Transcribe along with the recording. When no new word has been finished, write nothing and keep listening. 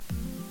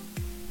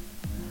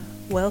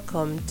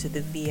Welcome to the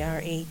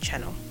VRA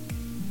channel.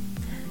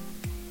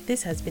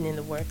 This has been in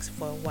the works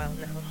for a while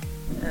now.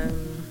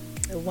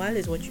 A while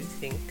is what you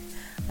think,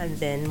 and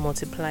then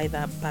multiply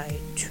that by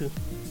 2.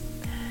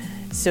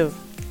 So,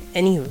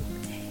 anywho,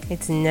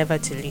 it's never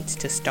too late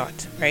to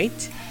start,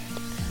 right?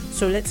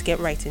 So let's get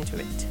right into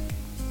it.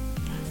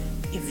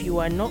 If you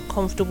are not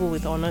comfortable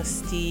with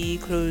honesty,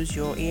 close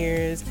your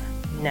ears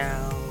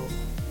now.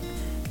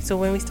 So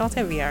when we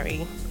started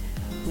VRA,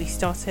 we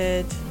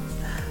started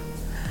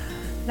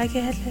like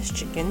a headless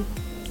chicken.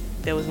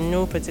 There was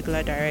no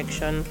particular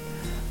direction,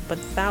 but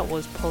that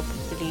was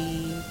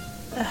probably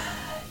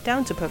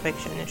down to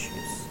perfection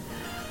issues.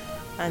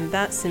 And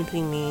that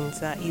simply means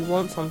that you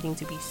want something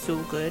to be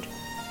so good,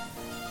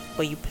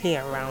 but you play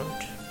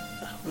around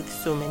with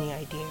so many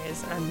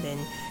ideas, and then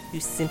you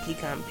simply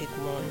can't pick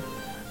one,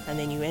 and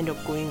then you end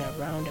up going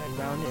around and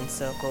round in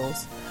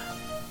circles.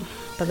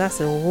 But that's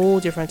a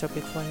whole different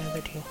topic for another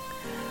day.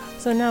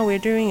 So now we're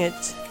doing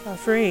it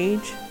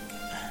afraid,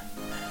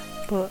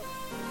 but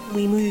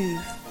we move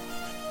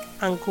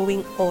and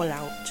going all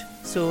out.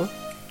 So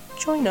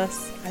join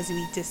us as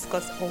we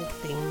discuss all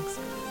things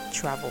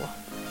travel.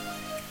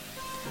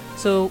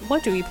 So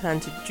what do we plan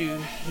to do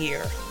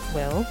here?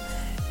 Well,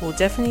 we'll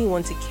definitely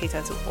want to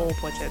cater to all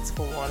budgets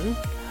for one.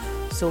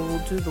 So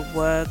we'll do the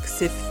work,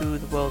 sift through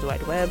the World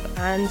Wide Web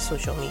and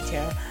social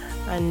media,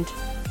 and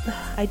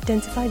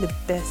identify the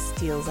best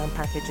deals and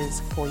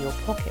packages for your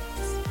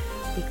pockets.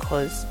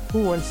 Because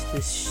who wants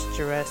the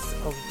stress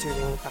of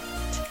doing that?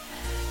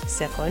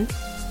 Second,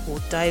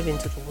 we'll dive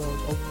into the world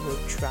of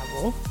road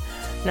travel.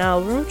 Now,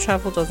 road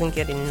travel doesn't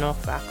get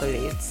enough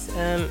accolades,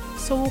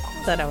 so we'll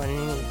call that our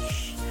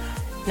niche.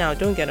 Now,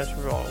 don't get us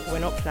wrong, we're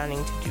not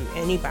planning to do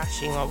any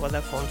bashing of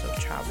other forms of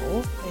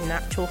travel. In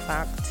actual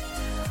fact,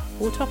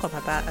 we'll talk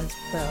about that as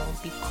well,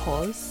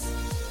 because,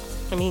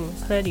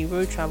 clearly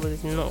road travel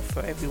is not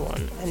for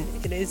everyone, and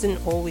it isn't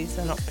always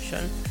an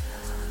option.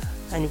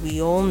 And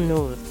we all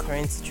know the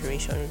current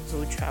situation with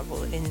road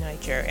travel in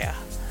Nigeria.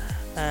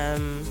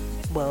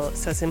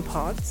 Certain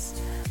parts,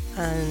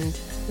 and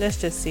let's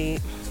just say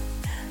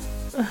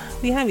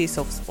we have a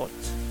soft spot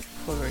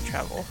for road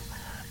travel,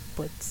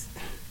 but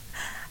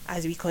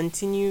as we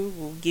continue,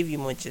 we'll give you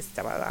more gist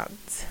about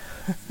that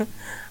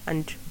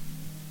and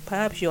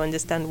perhaps you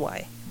understand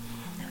why.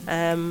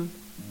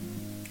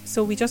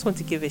 So we just want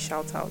to give a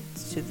shout out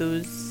to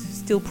those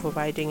still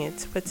providing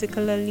it,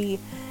 particularly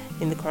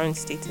in the current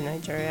state in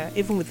Nigeria,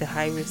 even with the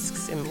high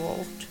risks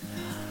involved.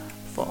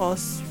 For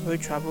us, road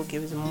travel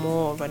gives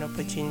more of an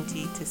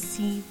opportunity to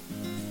see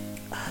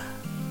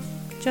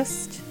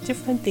just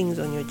different things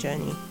on your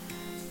journey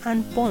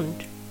and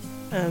bond,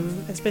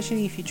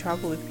 especially if you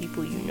travel with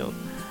people you know.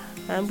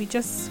 And we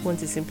just want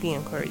to simply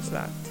encourage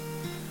that.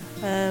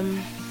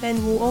 Then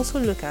we'll also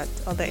look at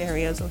other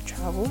areas of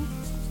travel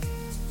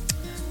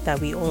that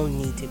we all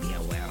need to be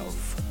aware of.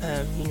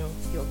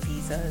 Your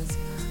visas,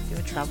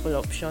 your travel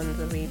options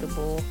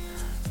available,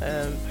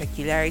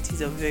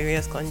 peculiarities of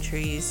various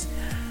countries.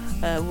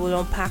 We'll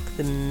unpack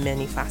the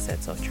many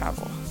facets of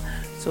travel.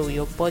 So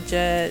your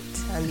budget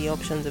and the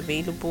options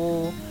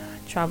available,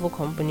 travel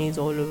companies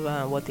all over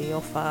and what they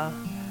offer,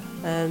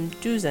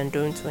 do's and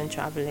don'ts when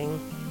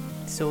traveling.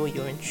 So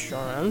your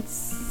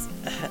insurance,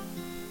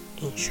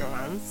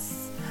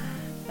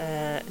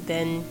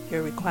 then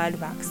your required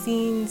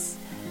vaccines,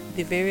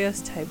 the various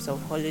types of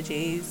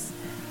holidays,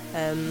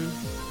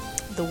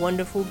 the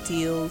wonderful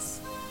deals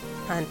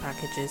and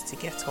packages to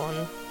get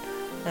on,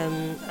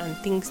 and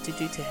things to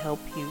do to help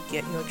you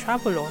get your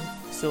travel on.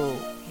 So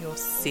your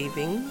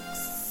savings,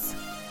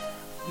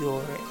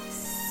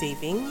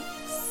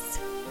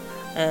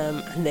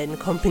 and then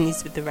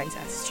companies with the right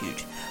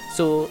attitude.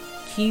 So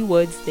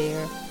keywords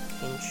there: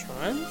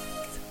 insurance,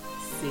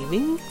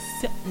 savings.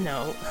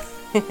 Now,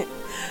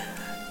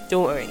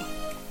 don't worry,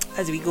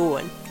 as we go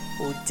on,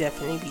 we'll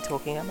definitely be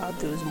talking about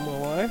those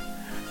more,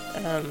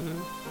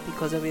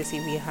 because obviously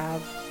we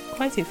have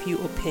quite a few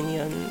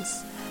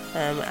opinions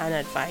and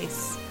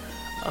advice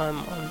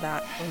on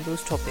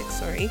those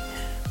topics.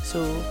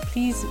 So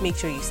please make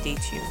sure you stay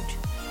tuned.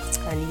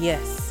 And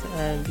yes,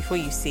 before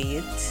you say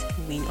it,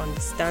 we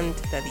understand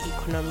that the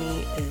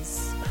economy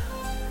is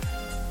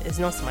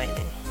not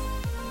smiling.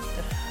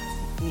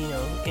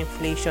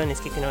 Inflation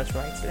is kicking us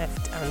right,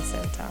 left and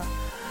center.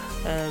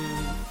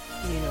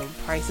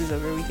 Prices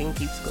of everything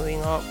keeps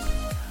going up,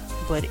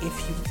 but if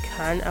you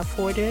can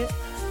afford it,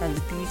 and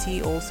the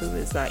beauty also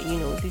is that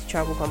these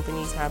travel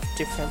companies have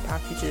different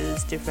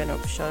packages, different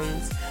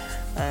options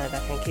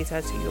that can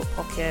cater to your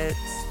pockets.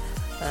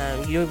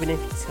 You don't even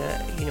need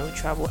to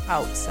travel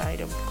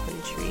outside of the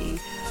country.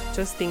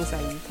 Just things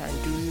that you can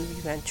do.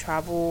 You can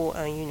travel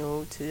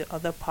to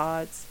other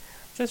parts.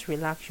 Just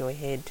relax your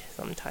head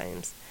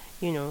sometimes.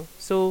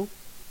 So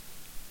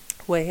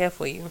we're here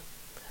for you,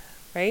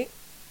 right?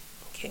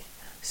 Okay,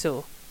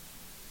 so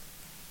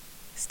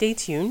stay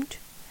tuned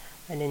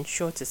and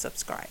ensure to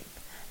subscribe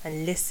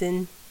and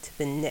listen to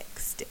the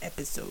next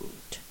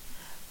episode.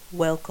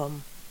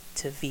 Welcome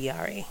to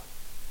VRA.